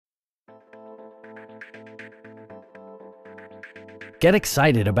Get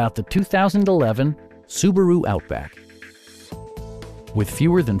excited about the 2011 Subaru Outback. With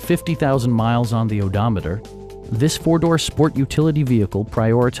fewer than 50,000 miles on the odometer, this four-door sport utility vehicle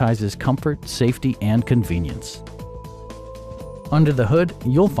prioritizes comfort, safety, and convenience. Under the hood,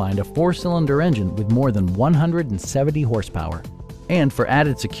 you'll find a four-cylinder engine with more than 170 horsepower. And for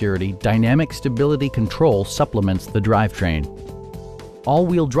added security, dynamic stability control supplements the drivetrain.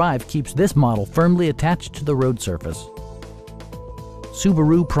 All-wheel drive keeps this model firmly attached to the road surface.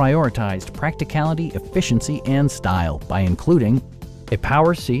 Subaru prioritized practicality, efficiency, and style by including a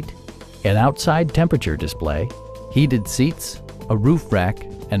power seat, an outside temperature display, heated seats, a roof rack,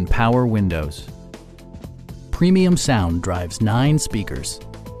 and power windows. Premium sound drives 9 speakers,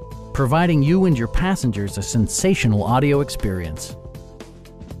 providing you and your passengers a sensational audio experience.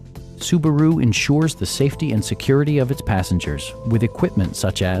 Subaru ensures the safety and security of its passengers with equipment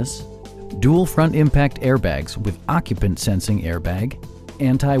such as dual front impact airbags with occupant sensing airbag,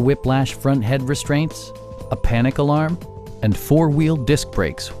 anti-whiplash front head restraints, a panic alarm, and 4-wheel disc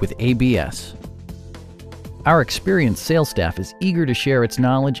brakes with ABS. Our experienced sales staff is eager to share its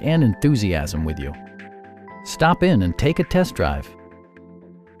knowledge and enthusiasm with you. Stop in and take a test drive.